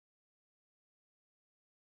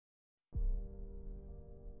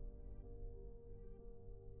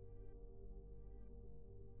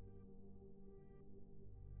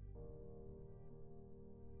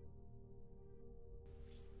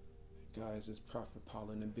guys? It's Prophet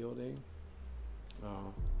Paul in the building.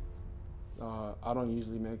 I don't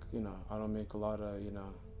usually make, I don't make a lot of,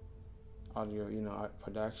 audio,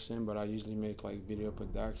 production, but I usually make like video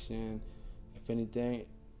production. If anything,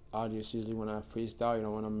 audio is usually when I freestyle,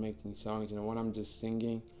 when I'm making songs, when I'm just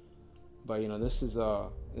singing. But this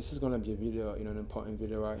is gonna be a video, an important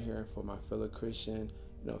video right here for my fellow Christian,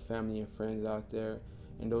 family and friends out there,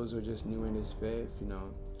 and those who are just new in this faith.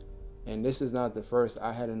 And this is not the first.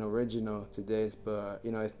 I had an original to this, but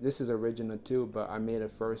this is original too. But I made a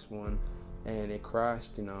first one, and it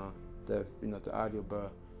crashed. The audio,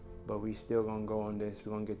 but we still gonna go on this.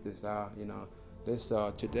 We're gonna get this out. This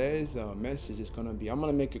today's message is gonna be. I'm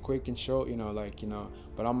gonna make it quick and short.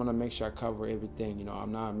 But I'm gonna make sure I cover everything.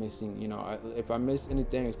 I'm not missing. If I miss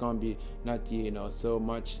anything, it's gonna be not the so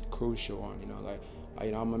much crucial one.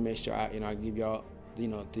 I'm gonna make sure I give y'all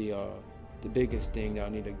the biggest thing that I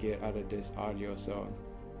need to get out of this audio. So,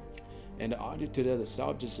 and the audio today, the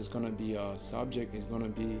subject is gonna be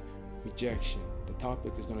rejection. The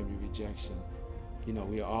topic is gonna be rejection.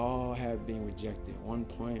 We all have been rejected one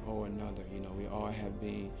point or another. We all have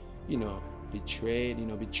been, betrayed.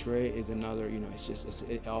 Betrayed is another.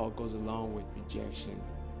 It all goes along with rejection.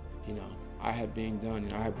 I have been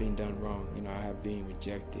done. I have been done wrong. I have been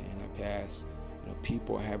rejected in the past.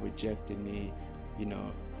 People have rejected me.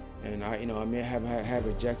 And I may have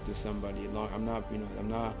rejected somebody. I'm not.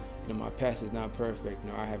 My past is not perfect.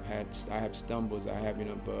 I have stumbles.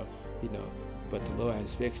 But the Lord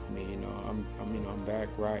has fixed me. I'm back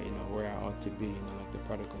right. Where I ought to be. Like the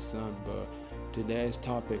prodigal son. But today's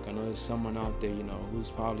topic, I know there's someone out there,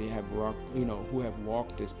 who's probably who have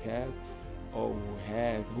walked this path, or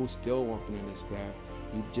who's still walking in this path.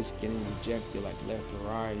 You just getting rejected, like left or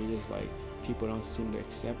right. You just like people don't seem to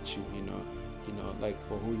accept you. Like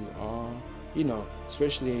for who you are,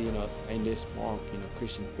 especially, in this walk,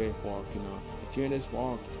 Christian faith walk, if you're in this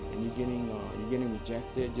walk and you're getting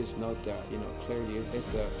rejected, just note that, clearly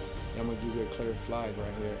I'm going to give you a clear flag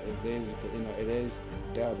right here. It is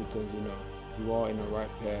that because, you are in the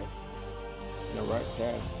right path,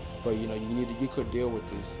 but, you could deal with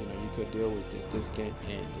this, this can't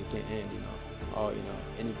end, it can't end,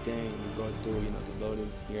 anything we go through, the Lord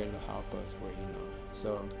is here to help us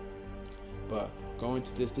so. But going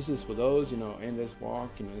to this is for those, in this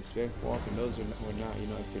walk, this faith walk, and those who are not,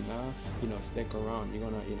 if you're not, stick around. You're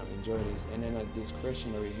gonna, enjoy this. And then this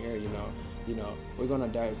Christian over here, we're gonna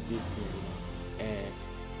dive deep here,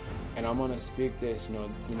 and I'm gonna speak this,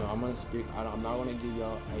 I'm gonna speak. I'm not gonna give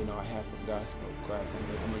y'all, a half a gospel of Christ. I'm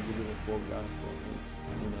gonna give you the full gospel.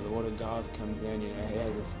 The word of God comes in. It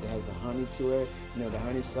has a honey to it. The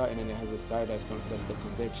honey side, and then it has a side that's the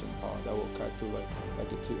conviction part that will cut through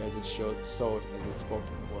like a two-edged sword, as it's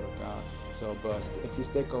spoken in the word of God. So, but if you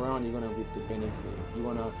stick around, you're gonna reap the benefit. You're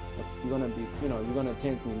gonna be, you're gonna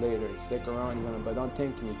thank me later. Stick around. But don't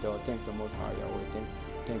thank me though. Thank the Most High Yahweh.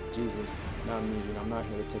 Thank Jesus, not me. I'm not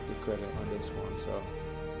here to take the credit on this one. So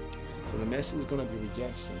the message is gonna be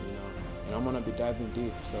rejection. And I'm gonna be diving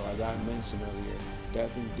deep. So as I mentioned earlier,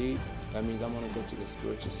 diving deep. That means I'm gonna go to the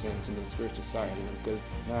spiritual sense and the spiritual side, because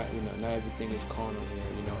not everything is carnal here.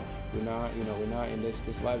 We're not in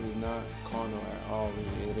this life is not carnal at all.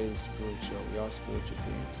 Really, it is spiritual. We are spiritual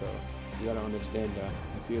beings. So you gotta understand that.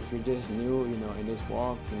 If you're just new, in this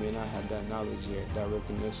walk, you may not have that knowledge yet, that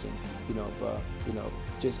recognition, but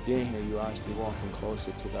just being here, you're actually walking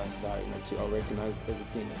closer to that side, to recognize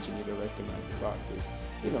everything that you need to recognize about this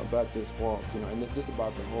walk, and just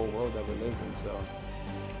about the whole world that we live in. So,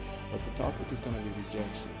 but the topic is gonna be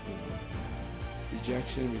rejection,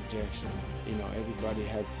 rejection. Everybody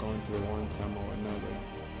have gone through it one time or another,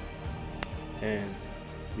 and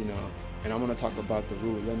and I'm gonna talk about the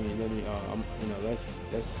root. Let me, let's,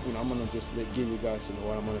 I'm gonna just give you guys,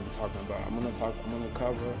 what I'm gonna be talking about. I'm gonna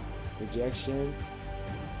cover rejection,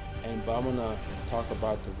 but I'm gonna talk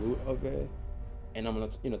about the root of it, and I'm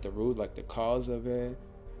gonna, the root, like the cause of it,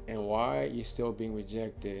 and why you're still being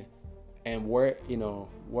rejected, and where,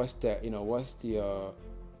 what's the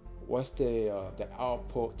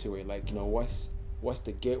output to it, like, what's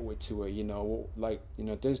the gateway to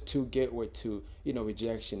it, there's two gateway to,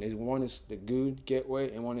 rejection. One is the good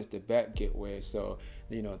gateway and one is the bad gateway. So,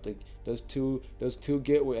 those two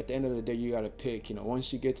gateway, at the end of the day, you got to pick,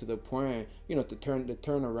 once you get to the point, the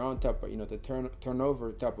turnaround type of, the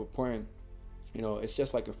turnover type of point, it's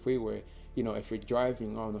just like a freeway. If you're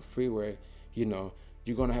driving on a freeway, you're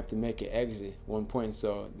gonna have to make an exit one point.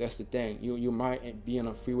 So that's the thing. You might be in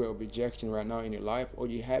a freeway of rejection right now in your life, or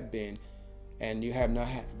you have been, and you have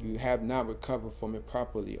not recovered from it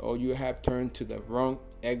properly, or you have turned to the wrong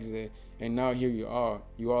exit, and now here you are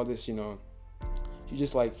this, you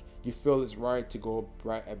just like you feel it's right to go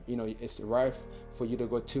right, it's right for you to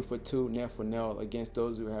go 2 for 2, nail for nail against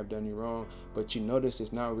those who have done you wrong, but you notice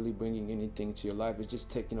it's not really bringing anything to your life. It's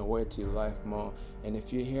just taking away to your life more. And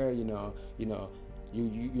if you're here,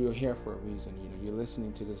 you're here for a reason. You're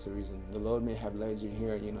listening to this a reason. The Lord may have led you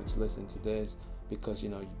here, to listen to this, because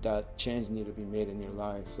that change need to be made in your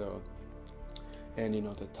life. So, and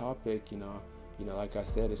the topic, like I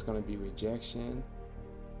said, it's gonna be rejection.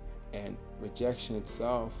 And rejection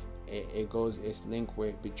itself, it's linked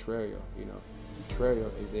with betrayal.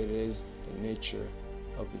 Betrayal is the nature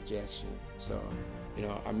of rejection. So,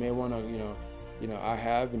 I may want to, I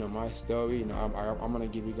have, my story. I'm gonna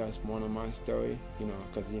give you guys one of my story.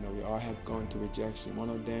 Because we all have gone through rejection. One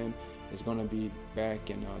of them is gonna be back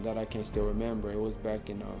in that I can still remember. It was back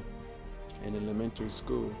in elementary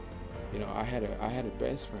school. I had a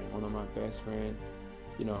best friend, one of my best friend.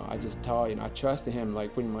 I just taught, I trusted him,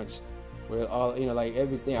 like, pretty much with all, like,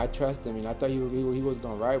 everything. I trust him, I thought he was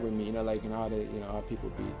gonna ride with me, like, how they, how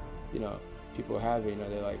people be, people have it,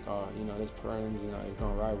 they're like, oh, this friends, they're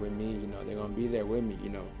gonna ride with me, they're gonna be there with me,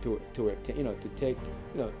 to take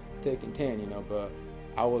and 10, but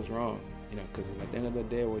I was wrong, because at the end of the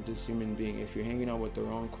day, we're just human beings. If you're hanging out with the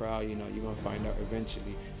wrong crowd, you're gonna find out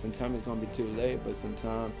eventually. Sometimes it's gonna be too late, but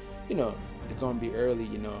sometimes, it's gonna be early,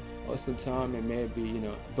 or sometimes it may be,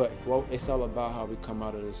 but it's all about how we come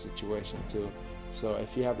out of the situation too. So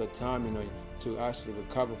if you have the time, to actually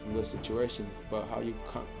recover from the situation, but how you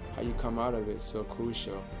come out of it is so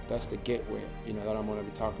crucial. That's the gateway, that I'm gonna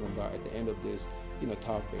be talking about at the end of this,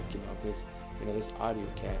 topic, this audio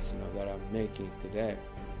cast, that I'm making today,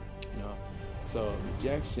 So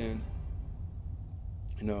rejection,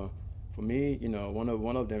 for me, one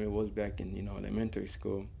of them, it was back in, elementary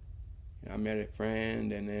school. I met a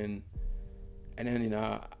friend, and then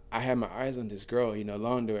I had my eyes on this girl,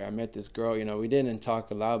 along the way. I met this girl, we didn't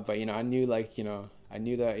talk a lot, but I knew, like, I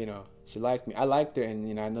knew that, she liked me. I liked her,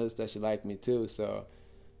 and I noticed that she liked me too. So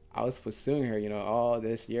I was pursuing her, all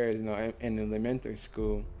this years, in elementary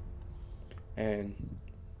school, and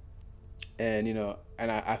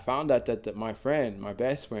I found out that my friend, my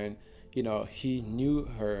best friend, he knew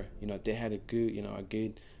her, they had a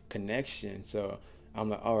good connection. So I'm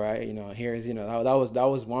like, all right, here's, that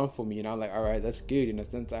was one for me, I'm like, all right, that's good,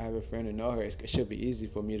 since I have a friend who know her, it should be easy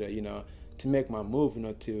for me to, to make my move,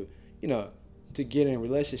 to get in a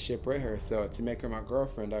relationship with her, so to make her my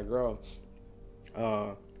girlfriend, that girl.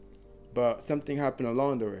 But something happened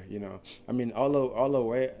along the way, all the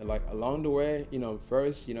way, like, along the way,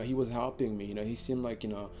 first, he was helping me, he seemed like,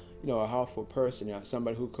 a helpful person,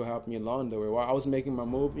 somebody who could help me along the way. While I was making my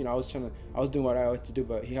move, I was doing what I had to do,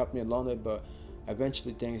 but he helped me along the way. But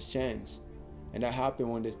eventually things changed, and that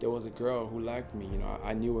happened when there was a girl who liked me.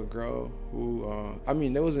 I knew a girl who, I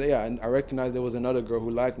recognized there was another girl who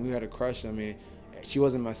liked me, who had a crush on me. She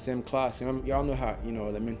wasn't my same class. Y'all know how,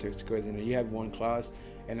 elementary schools, you have one class,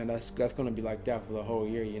 and then that's gonna be like that for the whole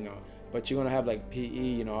year, But you're gonna have, like,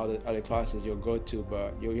 PE, all the other classes you'll go to,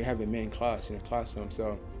 but you have a main class in the classroom.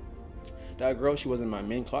 So that girl, she wasn't my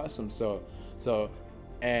main classroom.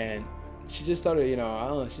 And she just started, I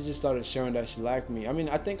don't know, she just started showing that she liked me.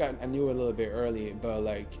 I think I knew a little bit early,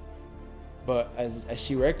 but as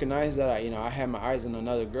she recognized that I had my eyes on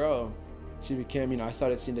another girl, she became, I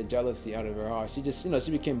started seeing the jealousy out of her heart. She just,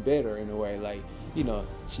 she became bitter in a way, like,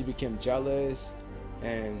 she became jealous,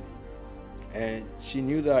 and she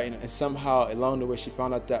knew that, and somehow along the way she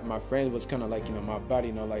found out that my friend was kind of like, my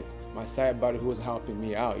buddy, like my side buddy, who was helping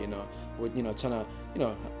me out, with, trying to,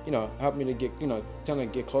 help me to get, trying to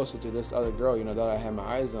get closer to this other girl, that I had my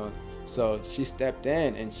eyes on. So she stepped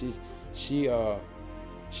in, and she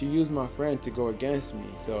used my friend to go against me.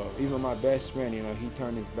 So even my best friend, he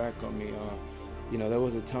turned his back on me. There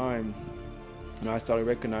was a time, I started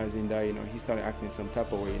recognizing that, he started acting some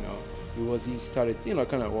type of way, he started,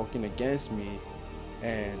 kind of working against me,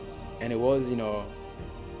 and it was,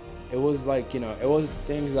 it was like, it was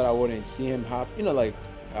things that I wouldn't see him happen, like,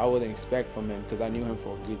 I wouldn't expect from him, because I knew him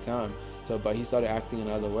for a good time. So, but he started acting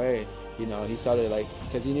another way, he started, like,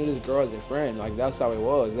 because he knew this girl as a friend, like, that's how it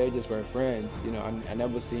was. They just were friends, I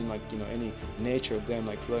never seen, like, any nature of them,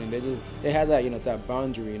 like, flirting. They had that, that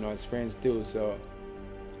boundary, as friends do. So,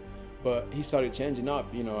 but he started changing up,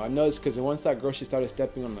 I noticed, because once that girl, she started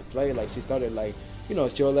stepping on the plate, like, she started, like,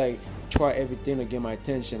 she would, like, try everything to get my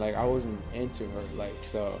attention, like, I wasn't into her, like,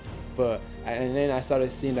 so, but, and then I started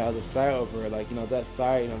seeing that other side of her, like, that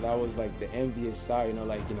side, that was, like, the envious side,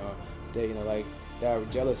 like, like, that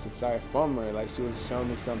jealous side from her, like, she was showing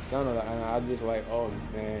me some son of that, and I just, like, oh,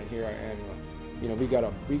 man, here I am,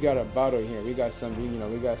 we got a battle here, we got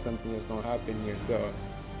something, we got something that's gonna happen here. So,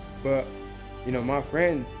 but, my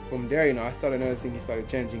friend from there, I started noticing he started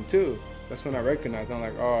changing too. That's when I recognized. I'm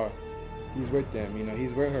like, oh, he's with them.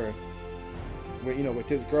 He's with her. With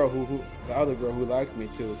this girl who the other girl who liked me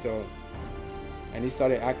too. So, and he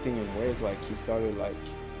started acting in ways like he started like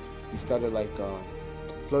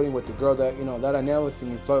flirting with the girl that I never seen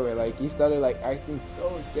him flirt with. Like he started like acting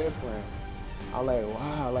so different. I like,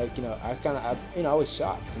 wow, like I was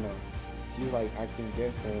shocked. He's like acting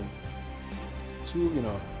different to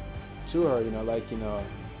her,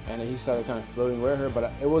 and then he started kind of flirting with her,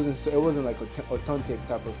 but it wasn't like a authentic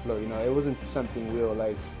type of flirt, it wasn't something real,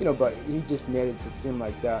 like, but he just made it to seem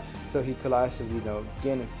like that, so he could actually,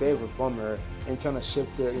 gain a favor from her and trying to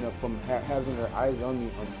shift her, from having her eyes on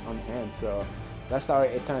me, on him, so that's how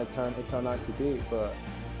it kind of turned out to be, but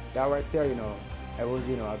that right there, it was,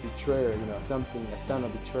 a betrayer, a sign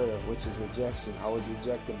of betrayal, which is rejection. I was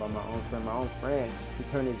rejected by my own friend. My own friend, he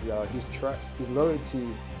turned his loyalty,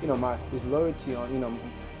 his loyalty on,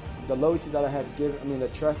 the loyalty that I have given, the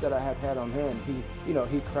trust that I have had on him,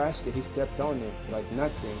 he crashed it. He stepped on it like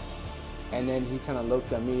nothing, and then he kind of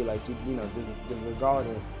looked at me like,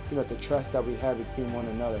 disregarded, the trust that we had between one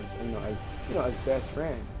another, as best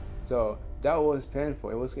friend. So that was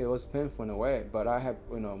painful. It was painful in a way, but I have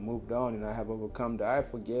moved on and I have overcome that. I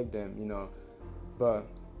forgive them, but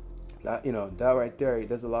that that right there.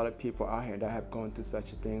 There's a lot of people out here that have gone through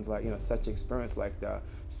such things like such experience like that.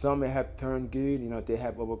 Some have turned good. They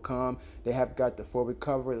have overcome. They have got the full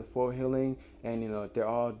recovery, the full healing, and they're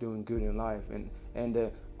all doing good in life. And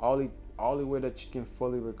the only way that you can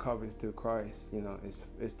fully recover is through Christ.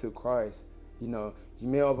 Is through Christ. You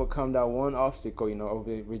may overcome that one obstacle, of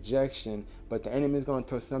rejection, but the enemy is going to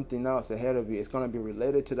throw something else ahead of you. It's going to be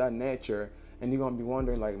related to that nature, and you're going to be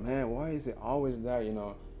wondering, like, man, why is it always that,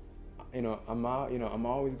 I'm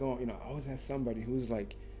always going, I always have somebody who's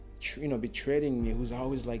like, betraying me, who's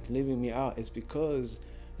always like leaving me out. It's because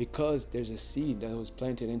there's a seed that was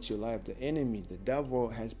planted into your life. The enemy, the devil,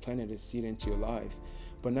 has planted a seed into your life,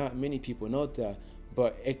 but not many people know that.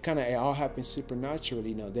 But it all happens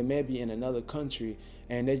supernaturally. They may be in another country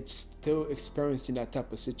and they're still experiencing that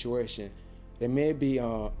type of situation. They may be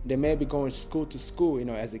going school to school.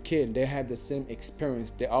 As a kid, they have the same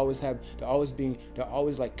experience. They're always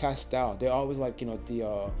like cast out. They're always like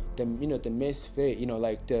the misfit.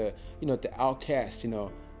 Like the outcast.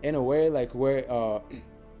 In a way, like where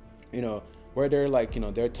where they're like,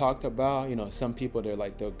 they're talked about, some people,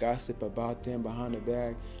 they'll gossip about them behind the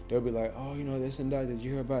back. They'll be like, oh, this and that, did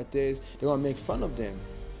you hear about this? They're going to make fun of them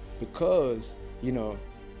because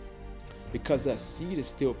that seed is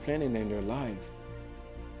still planted in their life.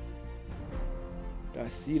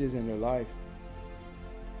 That seed is in their life.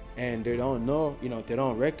 And they don't know, they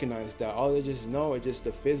don't recognize that. All they just know is just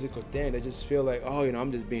the physical thing. They just feel like, oh,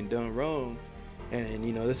 I'm just being done wrong. And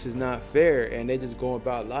this is not fair, and they just go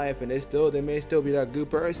about life, and they may still be that good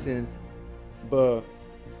person, but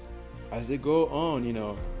as they go on,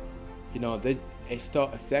 they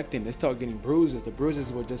start affecting. They start getting bruises. The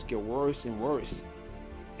bruises will just get worse and worse,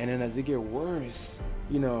 and then as they get worse,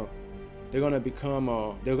 they're gonna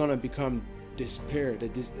become despair.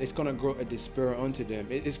 It's gonna grow a despair onto them.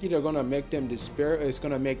 It's either gonna make them despair, or it's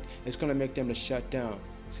gonna make them to shut down.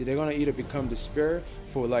 See, they're gonna either become despair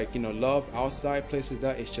for love outside places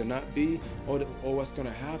that it should not be, or what's gonna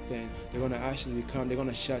happen, they're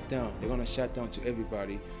gonna shut down. They're gonna shut down to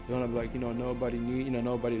everybody. They're gonna be like, nobody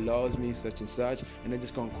nobody loves me, such and such, and they're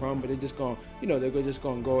just gonna crumble. They're just gonna, they're just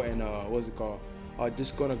gonna go and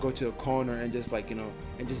just gonna go to a corner and just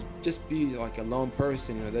and just be like a lone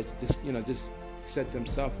person, that's just set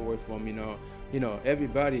themselves away from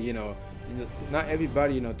everybody, not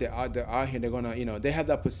everybody, they're out here, they're gonna, they have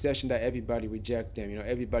that perception that everybody reject them,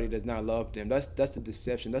 everybody does not love them. That's the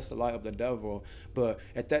deception, that's the lie of the devil. But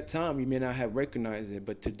at that time, you may not have recognized it,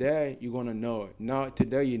 but today you're gonna know it. Now,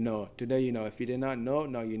 today you know. If you did not know,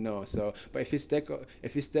 now you know. So, but if you stick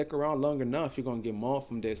around long enough, you're gonna get more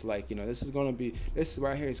from this. This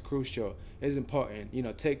right here is crucial. It's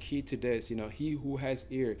important. Take heed to this. He who has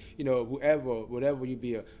ear, whatever you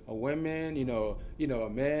be, a woman, a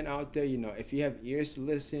man out there, if you have ears to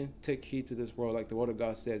listen, take heed to this word, like the word of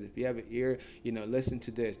God says. If you have an ear, listen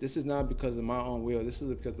to this. This is not because of my own will. This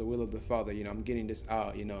is because of the will of the Father. I'm getting this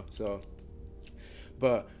out. So,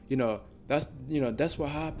 but that's what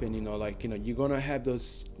happened. You're gonna have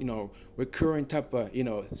those recurring type of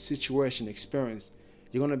situation experience.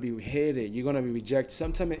 You're gonna be hated. You're gonna be rejected.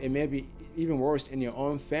 Sometimes it may be even worse in your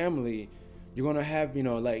own family. You're gonna have, you're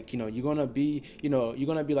gonna be,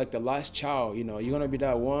 like the last child. You're gonna be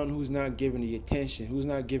that one who's not giving the attention, who's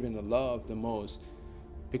not giving the love the most.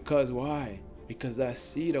 Because why? Because that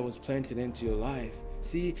seed that was planted into your life.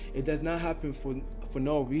 See, it does not happen for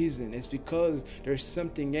no reason. It's because there's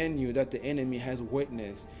something in you that the enemy has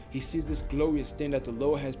witnessed. He sees this glorious thing that the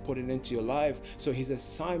Lord has put it into your life. So his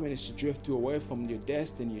assignment is to drift you away from your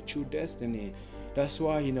destiny, your true destiny. That's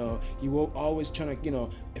why, he will always trying to,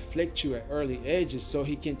 afflict you at early ages so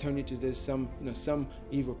he can turn you to this some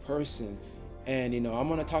evil person. And I'm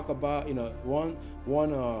gonna talk about one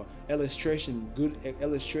illustration, good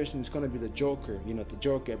illustration is gonna be the Joker, the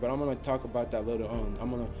Joker. But I'm gonna talk about that later on.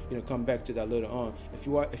 I'm gonna come back to that later on. If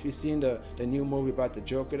you've seen the new movie about the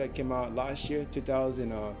Joker that came out last year,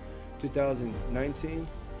 2019,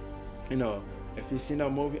 if you've seen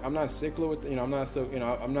that movie, I'm not secular with I'm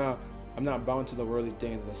not bound to the worldly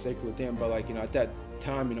things, the secular thing. But at that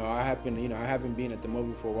time, I haven't been at the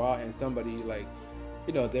movie for a while, and somebody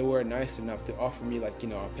they were nice enough to offer me a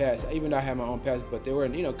pass. Even though I had my own pass, but they were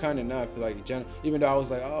kind enough even though I was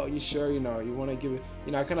like, oh, you sure, you want to give it,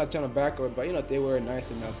 I kind of turned it back, but they were nice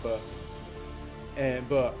enough.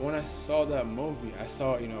 But when I saw that movie, I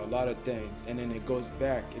saw a lot of things, and then it goes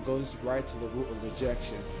right to the root of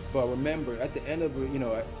rejection. But remember, at the end of it,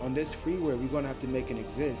 on this freeway, we're gonna have to make it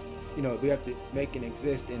exist. We have to make it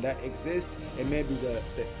exist, and that exist, it may be the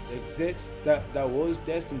exist that was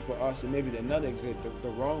destined for us, and maybe another exist, the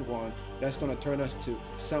wrong one, that's gonna turn us to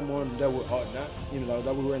someone that we ought not,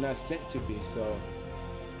 that we were not sent to be. So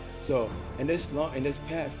in this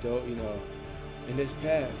path, though, in this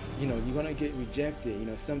path, you're gonna get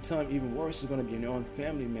rejected. Sometimes even worse is gonna be your own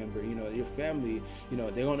family member. Your family,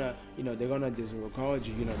 they're gonna disregard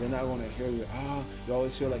you. They're not gonna hear you. You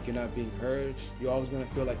always feel like you're not being heard. You're always gonna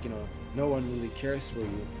feel like no one really cares for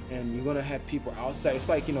you, and you're gonna have people outside. It's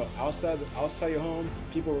like outside your home,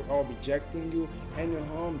 people are rejecting you, and your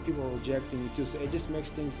home, people are rejecting you too. So it just makes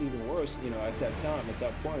things even worse. At that time, at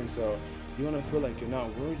that point. So you're gonna feel like you're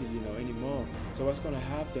not worthy, anymore. So what's gonna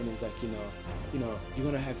happen is you're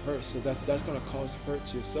gonna have hurt. So that's gonna cause hurt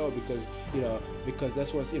to your soul, because because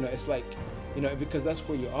that's what's it's like because that's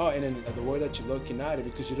where you are, and then the way that you're looking at it,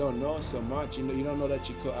 because you don't know so much, you don't know that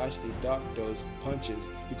you could actually duck those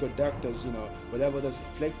punches. You could duck those, whatever that's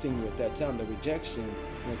afflicting you at that time, the rejection,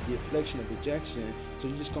 the affliction of rejection. So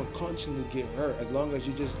you're just gonna constantly get hurt as long as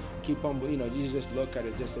you just keep on, you just look at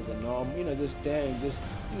it just as a norm, this thing,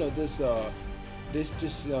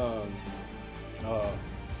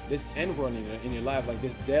 this end run in your life, like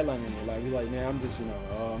this deadline in your life. You're like, man, I'm just,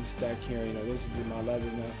 I'm stuck here. This is my life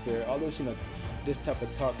is not fair. All this, this type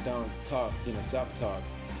of talk, self-talk,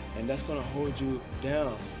 and that's gonna hold you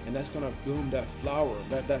down, and that's gonna bloom that flower,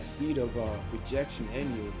 that seed of rejection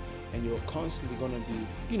in you, and you're constantly gonna be,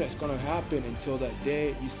 it's gonna happen until that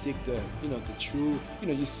day you seek the true,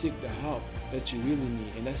 you seek the help that you really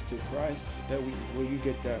need, and that's through Christ, where you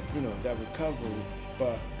get that, that recovery.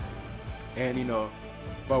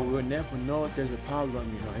 But we will never know if there's a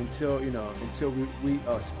problem, until we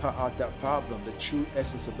spot out that problem, the true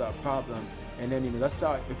essence of that problem. And then that's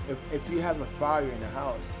how, if you have a fire in the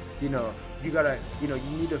house, you gotta, you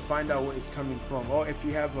need to find out where it's coming from. Or if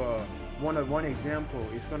you have one example,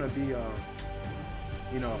 it's gonna be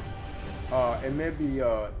it may be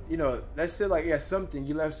let's say something,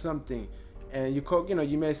 you left something, and you cook,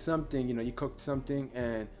 you made something, you cooked something,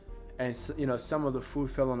 and some of the food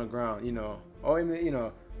fell on the ground, or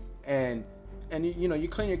and you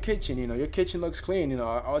clean your kitchen, your kitchen looks clean,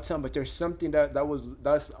 all the time, but there's something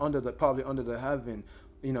that's probably under the oven,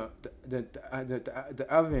 the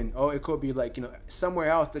oven, or it could be somewhere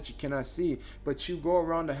else that you cannot see, but you go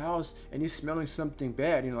around the house and you're smelling something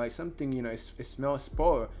bad, like something, it smells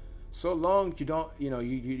spoiled. So long you don't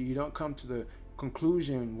you don't come to the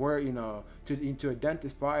conclusion where to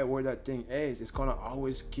identify where that thing is, it's gonna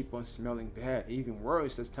always keep on smelling bad, even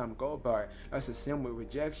worse as time goes by. That's the same with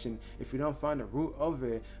rejection. If you don't find the root of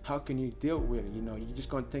it, how can you deal with it? You're just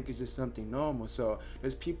gonna think it's just something normal. So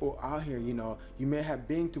there's people out here, you may have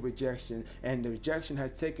been through rejection, and the rejection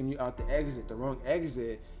has taken you out the wrong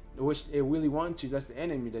exit, which it really wants you. That's the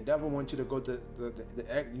enemy. The devil wants you to go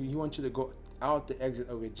he wants you to go out the exit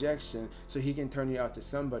of rejection, so he can turn you out to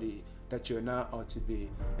somebody that you're not ought to be.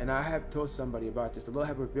 And I have told somebody about this. The Lord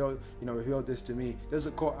have revealed this to me. There's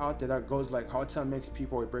a quote out there that goes like, hard time makes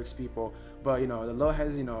people, it breaks people. But the Lord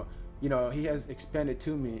has he has expanded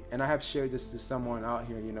to me, and I have shared this to someone out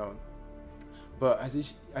here, but as he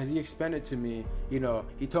expanded to me, he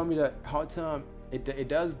told me that hard time, it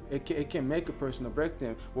can make a person or break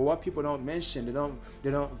them. But what people don't mention, they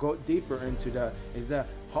don't go deeper into that, is that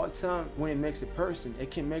hard time when it makes a person, they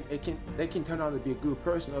can turn out to be a good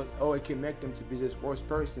person, or it can make them to be this worst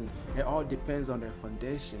person. It all depends on their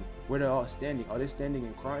foundation, where they're all standing. Are they standing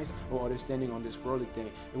in Christ, or are they standing on this worldly thing?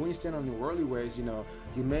 And when you stand on the worldly ways, you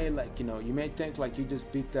may you may think like you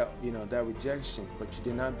just beat that, that rejection, but you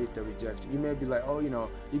did not beat the rejection. You may be like, oh,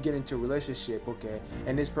 you get into a relationship, okay,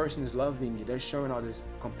 and this person is loving you, they're showing all this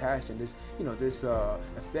compassion, this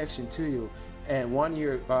affection to you. And 1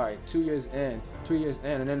 year by, 2 years in, 3 years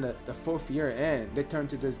in, and then the fourth year in, they turn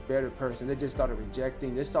to this better person. They just started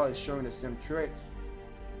rejecting. They started showing the same trait.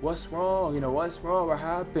 What's wrong? What's wrong? What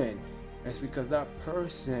happened? It's because that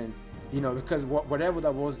person, because whatever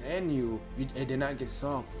that was in you, it did not get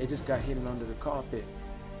solved. It just got hidden under the carpet.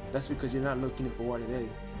 That's because you're not looking for what it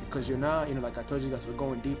is. Because you're not, like I told you guys, we're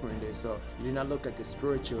going deeper in this. So you did not look at the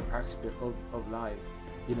spiritual aspect of life.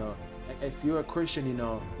 If you're a Christian,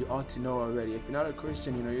 you ought to know already. If you're not a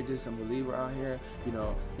Christian, you're just a believer out here.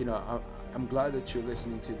 I'm glad that you're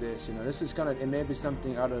listening to this. This is it may be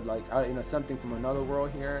something out of something from another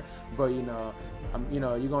world here, but you're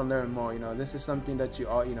gonna learn more. This is something that you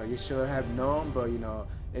all, you should have known, but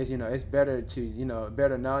it's better to,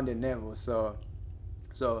 better now than never. So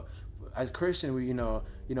as Christian, we know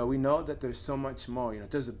that there's so much more.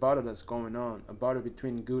 There's a battle that's going on, a battle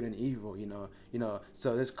between good and evil.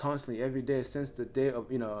 So there's constantly, every day, since that day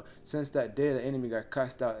the enemy got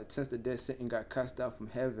cast out, since the day Satan got cast out from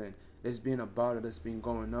heaven. There's been a battle that's been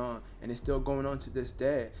going on, and it's still going on to this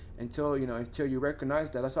day until you recognize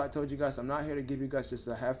that. That's why I told you guys, I'm not here to give you guys just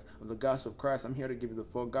a half of the gospel of Christ. I'm here to give you the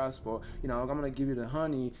full gospel. I'm gonna give you the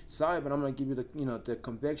honey side, but I'm gonna give you the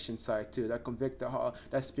conviction side too. That convict the heart,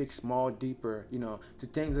 that speaks more deeper, to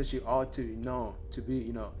things that you ought to know, to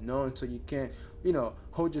be known, so you can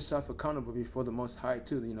hold yourself accountable before the Most High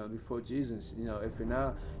too. Before Jesus.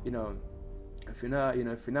 If you're not,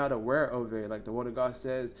 if you're not aware of it, like the Word of God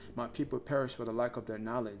says, my people perish for the lack of their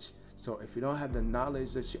knowledge. So if you don't have the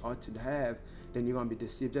knowledge that you ought to have, then you're gonna be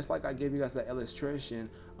deceived. Just like I gave you guys that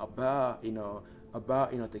illustration about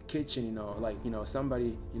the kitchen,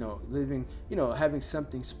 somebody living, having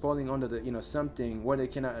something spoiling under the something where they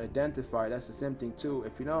cannot identify. That's the same thing too.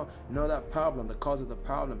 If you don't know that problem, the cause of the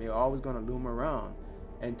problem, you're always gonna loom around.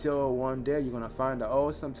 Until one day you're gonna find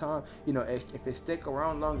out, sometimes, if it stick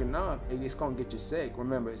around long enough, it's gonna get you sick.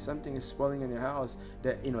 Remember, if something is swelling in your house,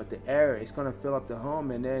 that the air, it's gonna fill up the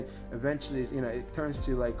home, and then eventually, it turns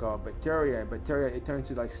to like bacteria, it turns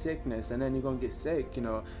to like sickness, and then you're gonna get sick, and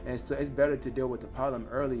so it's better to deal with the problem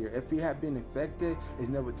earlier. If you have been infected, it's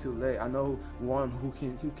never too late. I know one who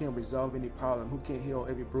can resolve any problem, who can heal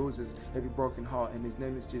every bruises, every broken heart, and his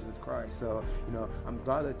name is Jesus Christ. So I'm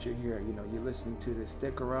glad that you're here. You're listening to this.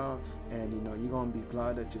 Stick around, and you're gonna be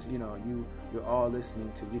glad that you're all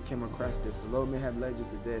listening to. You came across this. The Lord may have led you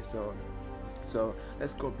to this. So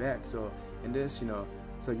let's go back. So in this,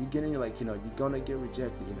 so you're getting you're gonna get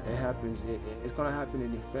rejected. It happens. It's gonna happen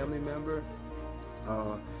in your family member.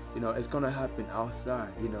 It's gonna happen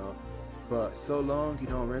outside. But so long you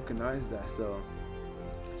don't recognize that. So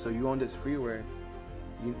you're on this freeway.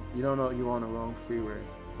 You don't know you're on the wrong freeway.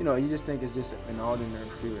 You just think it's just an ordinary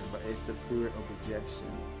freeway, but it's the freeway of rejection.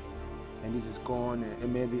 And you just go on,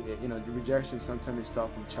 and maybe, the rejection sometimes it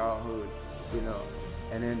starts from childhood,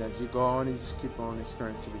 and then as you go on, you just keep on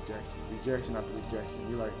experiencing rejection after rejection.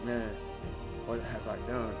 You're like, man, what have I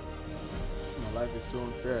done? My life is so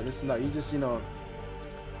unfair. Listen, like, you just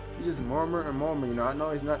murmur and murmur. I know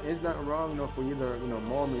it's not wrong, for you to,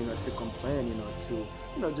 murmur, to complain,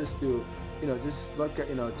 just look at,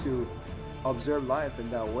 to observe life in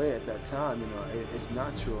that way at that time. It's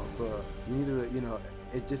natural, but you need to,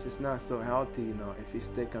 it's not so healthy, if you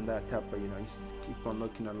stick on that type of, you keep on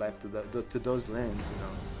looking at life to those lenses.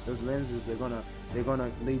 Those lenses, they're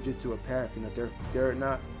gonna lead you to a path. They're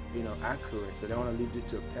not, accurate. They want to lead you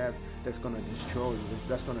to a path that's gonna destroy you,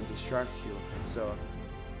 that's gonna distract you. So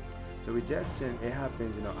rejection, it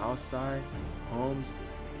happens, outside homes,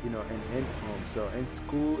 and in home. So in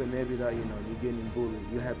school, it may be that, you're getting bullied.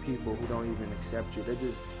 You have people who don't even accept you. They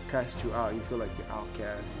just cast you out. You feel like the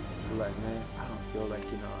outcast. You're like, man, I don't feel like,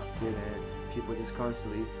 I fit in. People just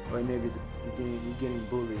constantly, or maybe you're getting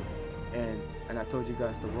bullied. And I told you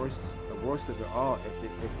guys the worst of it all, if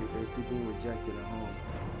you're being rejected at home.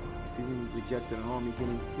 If you're being rejected at home, you're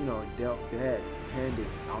getting, dealt bad handed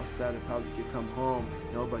outside of public. You come home,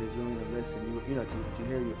 nobody's willing to listen. To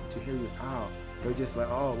hear you out. They're just like,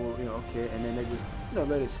 oh, well, okay, and then they just, let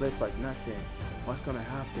it slip like nothing. What's gonna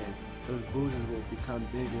happen? Those bruises will become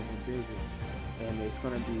bigger and bigger, and it's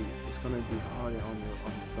gonna be harder on your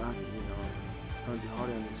body. It's gonna be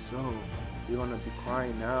harder on your soul. You're gonna be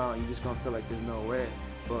crying now. You're just gonna feel like there's no way.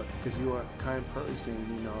 but because you're a kind person,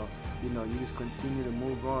 you just continue to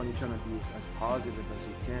move on. You're trying to be as positive as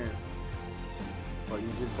you can, but you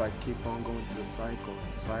just like keep on going through the same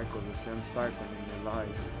cycle in your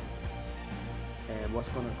life. And what's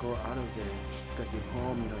gonna grow out of it? Because you're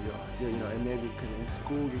home, and maybe because in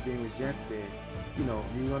school you're being rejected,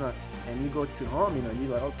 you're gonna, and you go to home, you're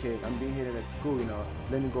like, okay, I'm being hated at school,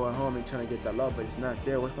 let me go at home and trying to get that love, but it's not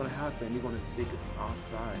there. What's gonna happen? You're gonna seek it from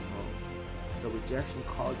outside home. So rejection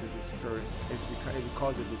causes despair. It's because it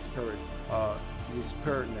causes despair,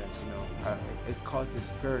 despairedness. It causes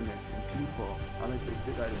despairedness in people. I don't know if you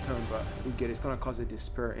did that in term, but you get it. It's gonna cause a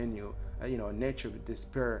despair in you. Nature of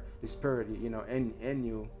disparity. In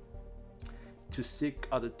you to seek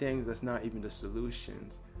other things that's not even the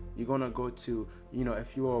solutions. You're gonna go to,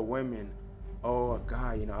 if you're a woman or a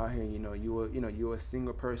guy, out here, you're a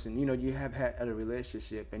single person, you have had a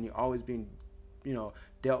relationship and you're always being,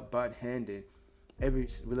 dealt bad-handed. Every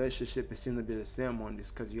relationship is seems to be the same one,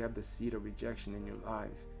 just because you have the seed of rejection in your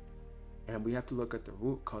life. And we have to look at the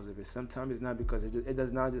root cause of it. Sometimes it's not because it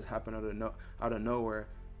does not just happen out of nowhere.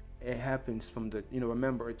 It happens from the,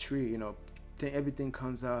 remember a tree, everything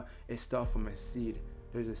comes out, it starts from a seed.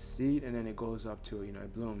 There's a seed and then it goes up to,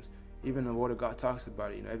 it blooms. Even the word of God talks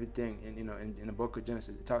about it, everything in the book of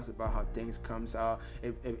Genesis, it talks about how things comes out,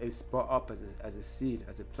 it's brought up as a seed,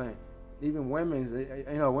 as a plant. Even women's they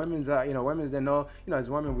know, as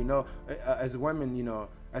women we know,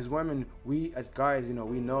 as women, we as guys,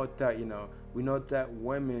 we know that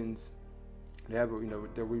women's, they have,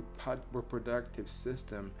 the reproductive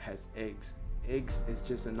system has eggs. Eggs is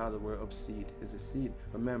just another word of seed. It's a seed.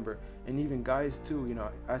 Remember, and even guys too.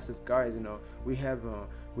 Us as guys, we have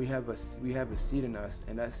a seed in us,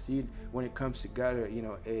 and that seed, when it comes together,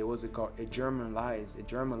 what's it called? It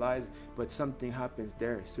germinalizes, but something happens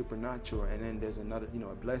there, supernatural, and then there's another,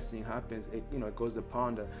 a blessing happens. It goes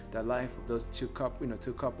upon the life of those two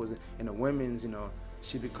couples, and the women's,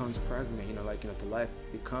 she becomes pregnant, the life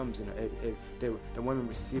becomes, the women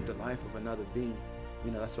receive the life of another being.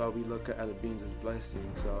 That's why we look at other beings as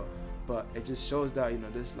blessings. So, but it just shows that,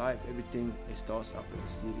 this life, everything, it starts off as a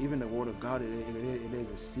seed. Even the word of God, it is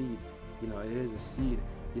a seed. It is a seed,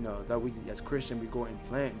 that we as Christian we go and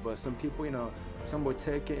plant. But some people, some will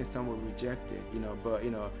take it and some will reject it, but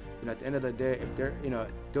at the end of the day, if they're,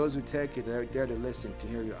 those who take it, they're there to listen, to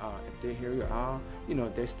hear you out. If they hear you out,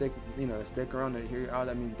 they stick around and hear you out,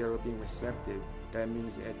 that means they're being receptive. That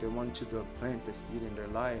means that they want you to plant the seed in their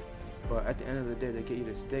life. But at the end of the day, they can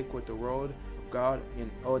either stick with the word of God,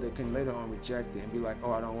 or they can later on reject it and be like,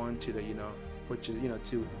 oh, I don't want you to,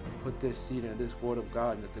 to put this seed and this word of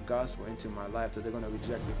God, the gospel, into my life. So they're gonna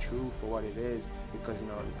reject the truth for what it is, because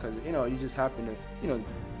you just happen to,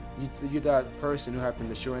 you're that person who happened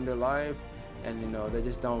to show in their life, and they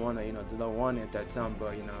just don't want to, they don't want it at that time.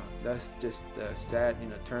 But that's just the sad,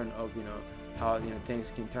 turn of, how things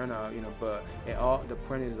can turn out, but the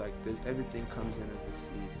point is, like, there's, everything comes in as a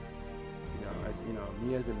seed. As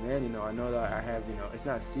me as a man, I know that I have, it's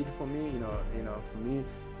not seed for me, for me,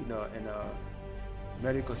 in a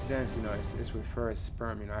medical sense, it's referred as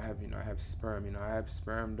sperm. I have sperm. I have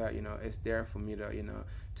sperm that, it's there for me to,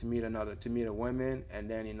 to meet a woman, and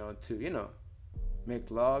then, to,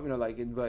 make love, like it. But